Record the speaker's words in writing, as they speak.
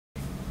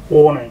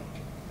Warning,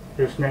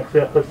 this next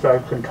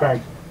episode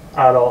contains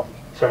adult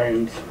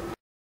themes.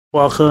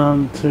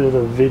 Welcome to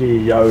the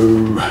video.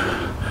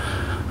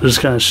 I'm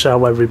just going to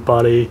show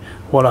everybody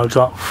what I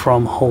got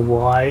from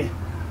Hawaii. I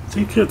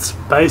think it's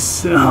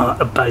basic.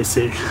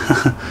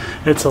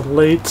 It's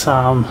elite.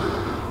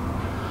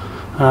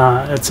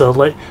 It's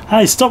elite.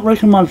 Hey, stop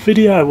wrecking my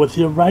video with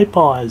your rape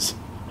eyes,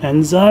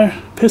 Enzo.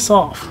 Piss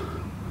off.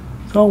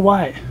 Go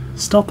away.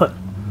 Stop it.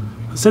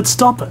 I said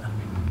stop it.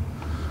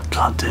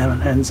 God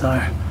damn it,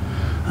 Enzo.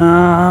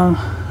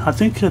 I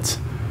think it's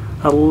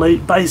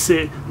elite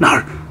basic.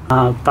 No.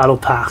 Battle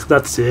Pack.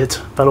 That's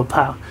it. Battle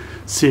Pack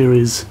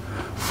Series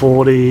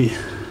 40.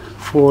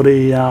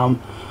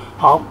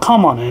 Oh,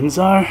 come on,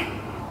 Enzo.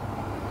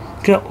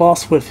 Get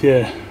lost with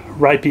your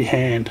rapey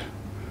hand.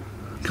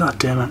 God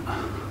damn it.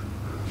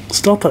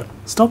 Stop it.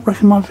 Stop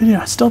wrecking my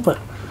video. Stop it.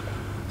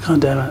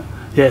 God damn it.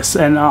 Yes,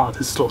 and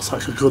this looks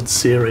like a good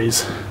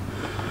series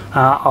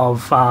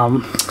of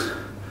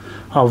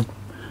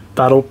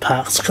battle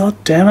packs.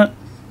 God damn it.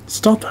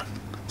 Stop it.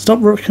 Stop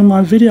wrecking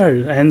my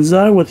video,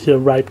 Enzo, with your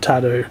rape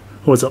tattoo.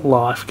 Or was it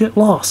life? Get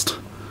lost.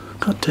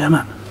 God damn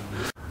it.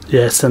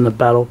 Yes, and the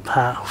battle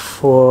pack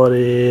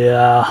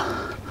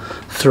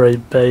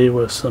 43B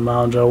with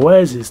Samoa Joe.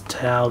 Where's his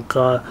towel,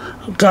 God?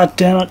 God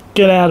damn it.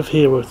 Get out of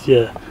here with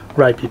your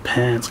rapey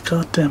pants.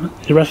 God damn it.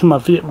 You reckon my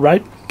video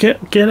rape?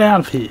 Get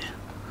out of here.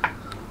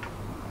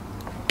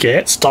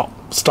 Stop.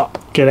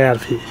 Get out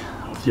of here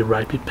with your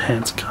rapey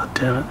pants. God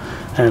damn it.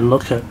 And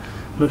look at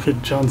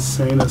John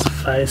Cena's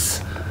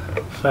face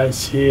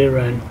here,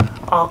 and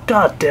oh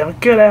god damn it,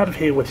 get out of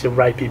here with your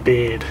rapey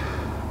beard.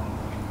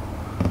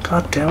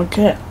 God damn it,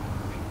 get.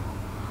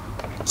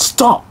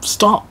 Stop.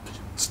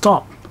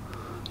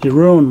 You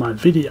ruined my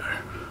video.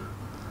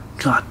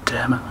 God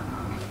damn it.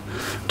 I'm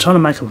trying to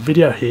make a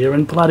video here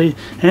and bloody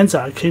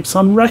Enzo keeps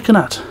on wrecking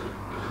it.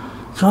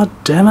 God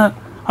damn it.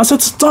 I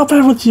said stop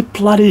it with your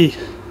bloody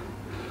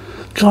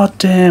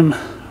goddamn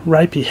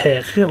rapey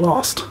hair. Get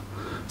lost.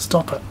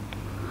 Stop it.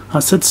 I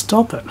said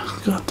stop it.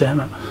 God damn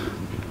it.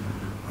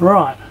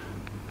 Right.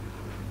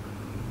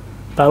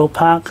 Battle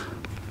Pack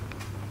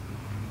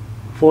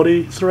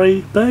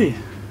 43B.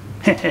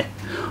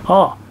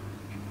 Oh,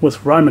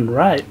 with Roman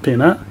rape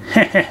in it.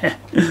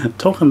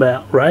 Talking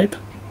about rape.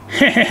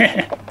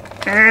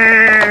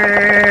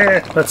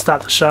 Let's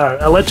start the show.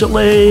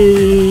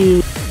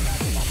 Allegedly.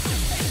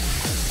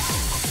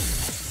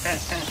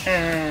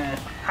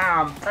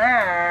 I'm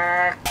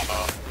back.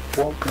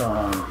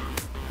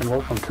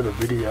 Welcome to the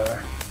video.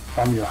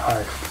 I'm your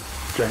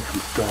host,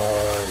 Jacob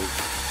Stories.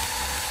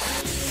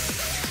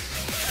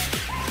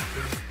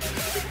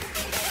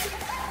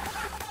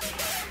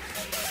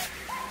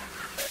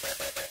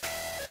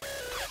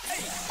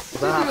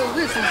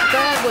 This is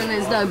bad when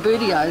there's no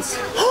bootios.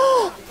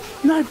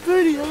 No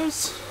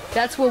bootios?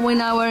 That's when we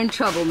know we're in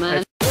trouble,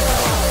 man.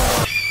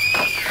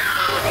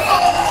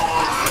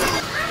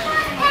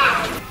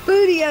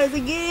 Bootios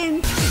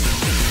again.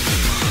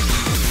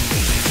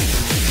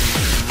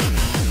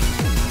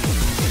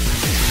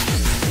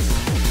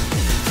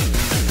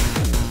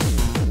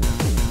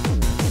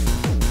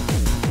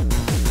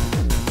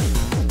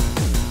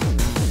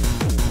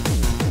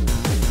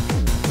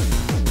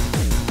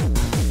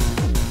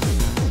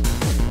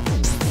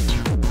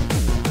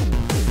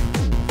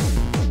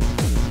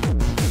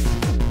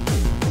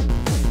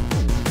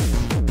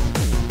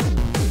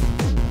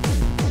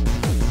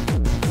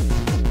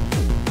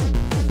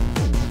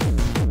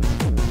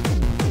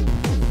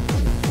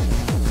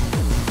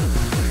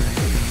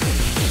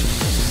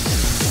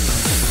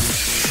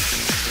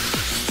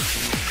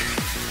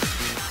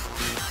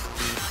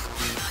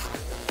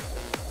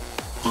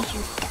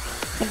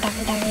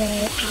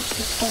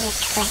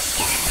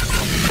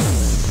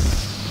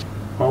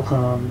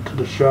 Welcome to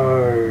the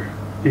show,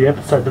 the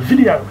episode, the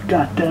video,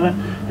 god damn it.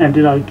 And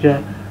did I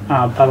get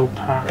Battle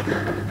Pack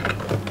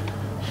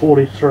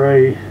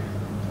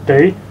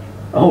 43B?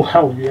 Oh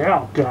hell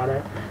yeah, I got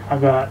it. I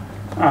got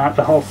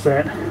the whole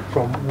set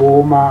from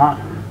Walmart.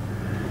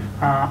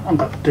 I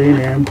got Dean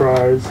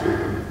Ambrose.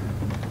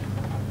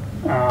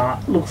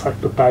 Looks like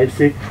the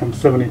basic from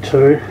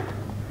 72.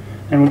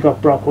 And we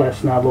got Brock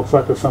Lesnar, looks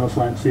like the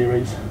SummerSlam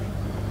series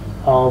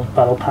of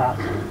Battle Pack.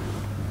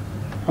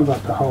 I've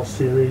got the whole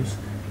series.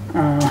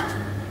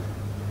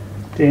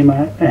 Dean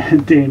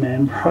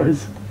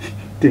Ambrose.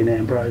 Dean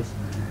Ambrose.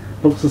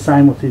 Looks the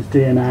same with his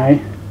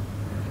DNA.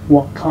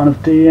 What kind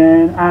of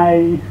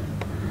DNA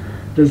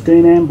does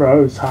Dean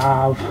Ambrose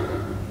have?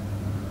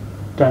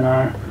 Don't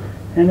know.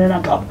 And then I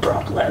got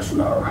Brock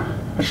Lesnar.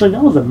 Actually,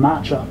 that was a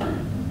matchup.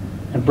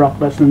 And Brock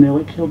Lesnar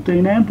nearly killed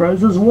Dean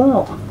Ambrose as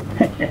well.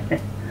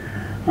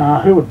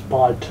 Who would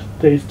buy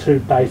these two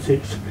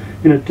basics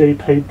in a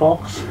DP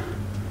box?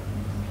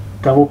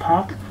 Double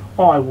pack?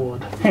 I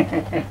would.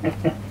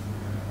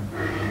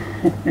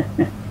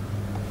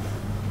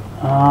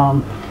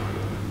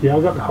 Yeah,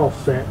 I got the whole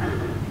set.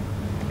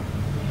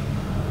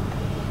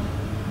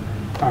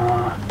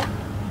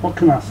 What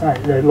can I say?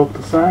 They look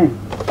the same,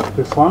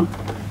 this one.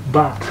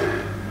 But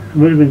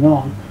moving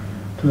on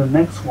to the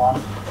next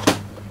one.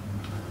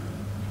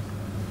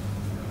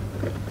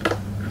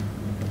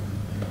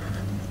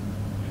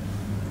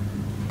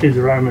 is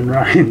Roman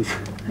Reigns.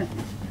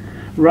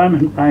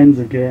 Roman Reigns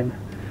again.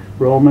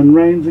 Roman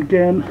Reigns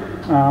again.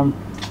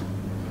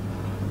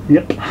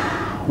 Yep,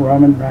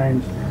 Roman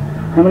Reigns.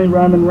 How many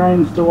Roman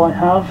Reigns do I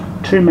have?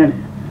 Too many.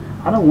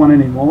 I don't want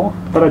any more,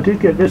 but I did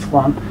get this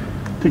one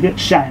to get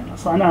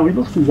Sheamus. I know he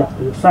looks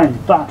exactly the same,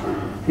 but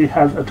he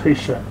has a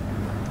t-shirt.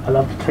 I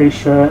love the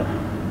t-shirt.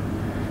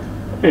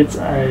 It's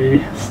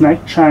a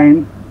snake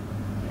chain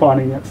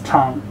biting its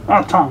tongue.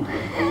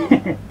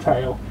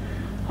 Tail.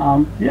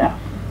 Yeah.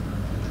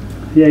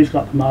 Yeah, he's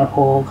got the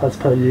mohawk as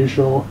per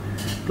usual.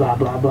 Blah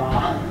blah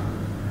blah.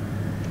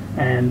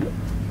 And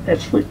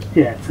actually,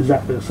 yeah, it's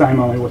exactly the same,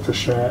 only with the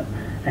shirt.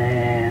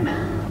 And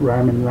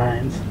Roman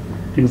Reigns,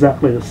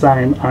 exactly the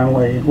same,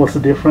 only what's the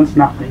difference?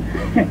 Nothing.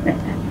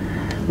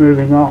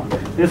 Moving on.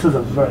 This is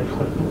a very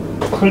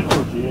quick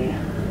review.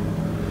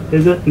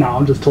 Is it? No,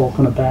 I'm just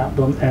talking about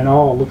them. And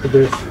oh, look at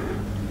this.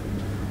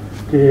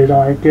 Did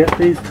I get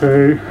these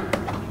two?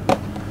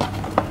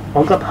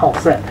 I've got the whole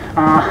set.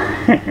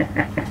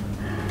 I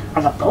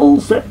got the whole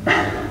set.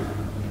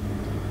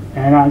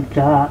 And I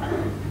got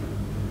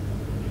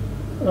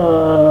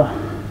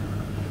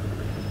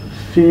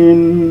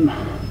Finn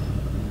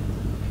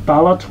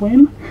Balor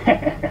twin.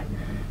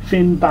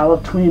 Finn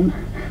Balor twin.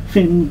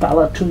 Finn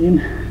Balor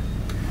twin.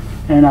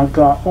 And I've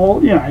got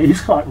all, you know,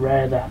 he's quite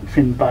rare, that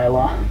Finn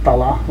Balor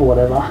or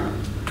whatever.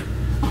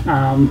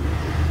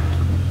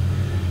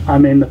 I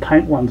mean, the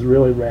paint one's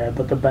really rare,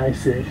 but the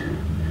basic,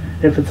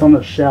 if it's on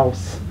the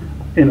shelves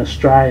in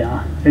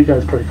Australia, it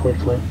goes pretty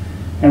quickly.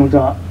 And we've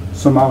got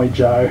Samoa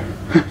Joe.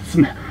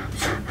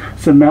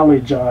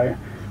 Smelly Joe.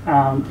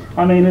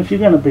 I mean, if you're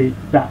going to be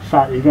that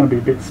fat, you're going to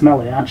be a bit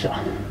smelly, aren't you?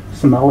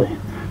 Smelly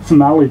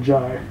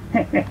Joe.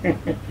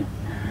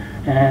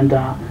 And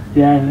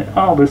yeah, and,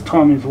 oh, this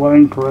time he's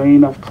wearing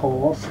green, of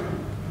course.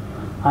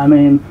 I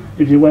mean,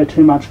 if you wear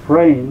too much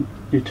green,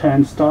 you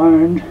turn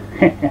stoned.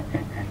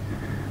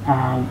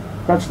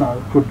 That's not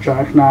a good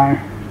joke, no.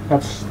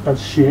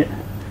 That's shit.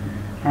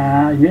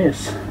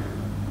 Yes.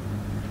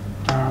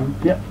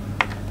 Yep.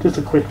 Just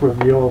a quick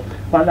review of,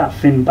 like, that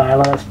Finn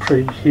Balor. That's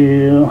pretty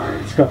cool.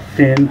 It's got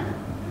Finn.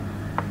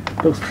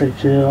 Looks pretty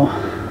cool.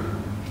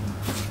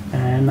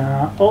 And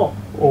all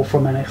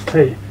from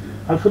NXT.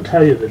 I could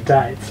tell you the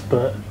dates,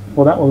 but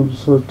well, that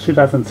was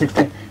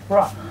 2016.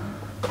 Right.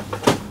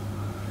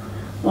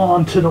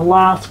 On to the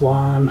last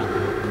one.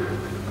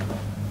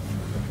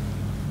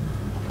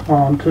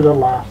 On to the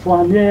last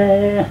one,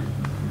 yeah.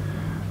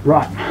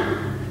 Right.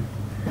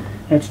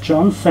 It's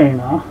John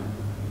Cena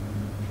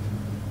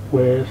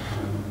with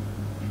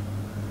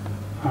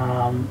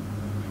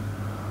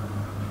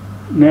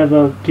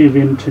Never Give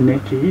In to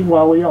Nikki.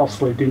 Well, he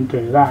obviously didn't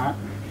do that.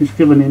 He's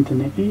given in to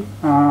Nikki.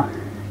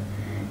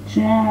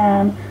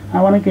 Jan,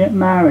 I want to get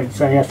married.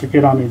 So he has to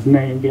get on his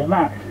knee and get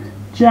married.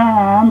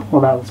 Jan,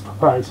 well, that was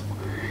proposal.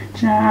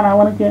 Jan, I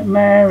want to get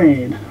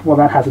married. Well,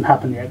 that hasn't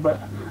happened yet, but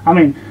I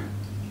mean,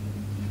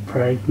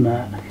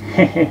 pregnant.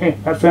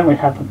 That certainly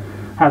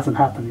hasn't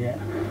happened yet.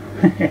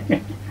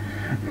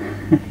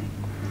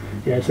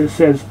 Yes, it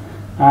says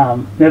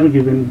never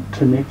give in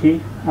to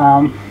Nikki.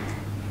 Oh,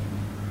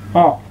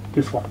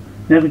 this one.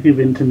 Never give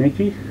in to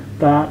Nikki,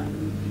 but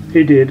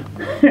he did.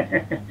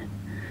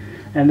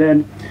 And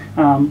then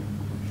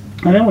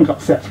we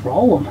got Seth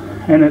Rollins,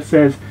 and it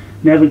says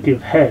never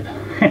give head.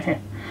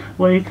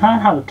 Well, you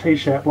can't have a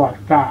t-shirt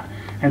like that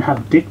and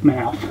have dick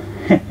mouth.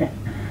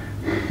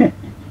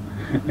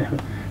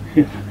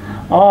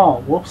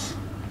 Oh, whoops.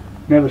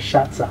 Never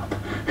shuts up.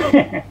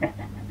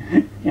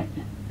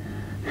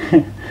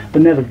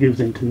 But never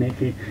gives in to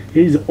Nikki.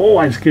 He's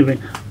always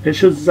giving, it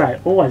should say,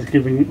 always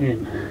giving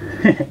in.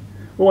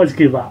 Always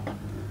give up.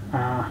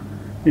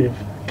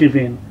 Give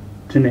in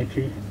to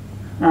Nikki.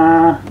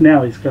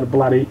 Now he's got a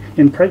bloody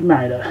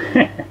impregnator.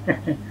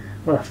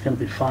 Well, that's going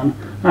to be fun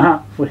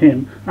for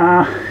him.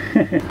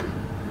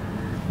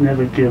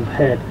 Never give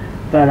head.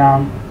 But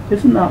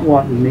isn't that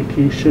what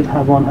Nikki should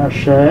have on her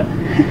shirt?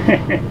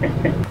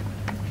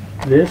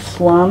 This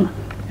one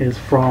is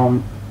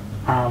from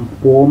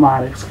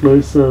Walmart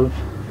exclusive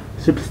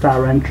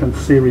Superstar Entrance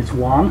Series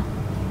 1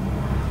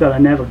 that I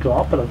never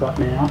got, but I got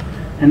now.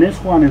 And this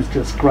one is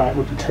just great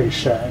with the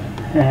t-shirt.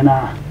 And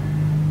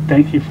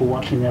thank you for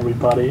watching,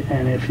 everybody.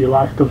 And if you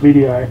like the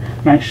video,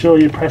 make sure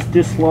you press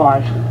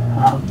dislike.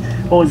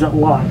 Always at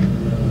like.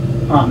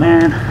 Oh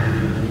man,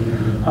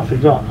 I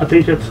forgot. I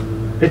think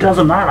it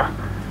doesn't matter.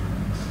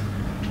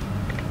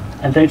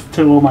 And thanks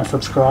to all my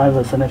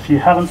subscribers. And if you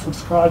haven't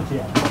subscribed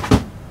yet,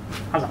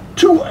 I got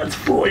 2 words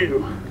for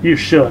you. You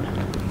should.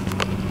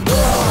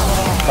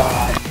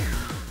 Bye.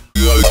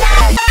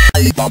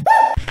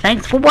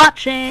 Thanks for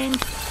watching.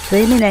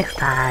 See me next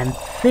time.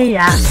 See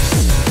ya.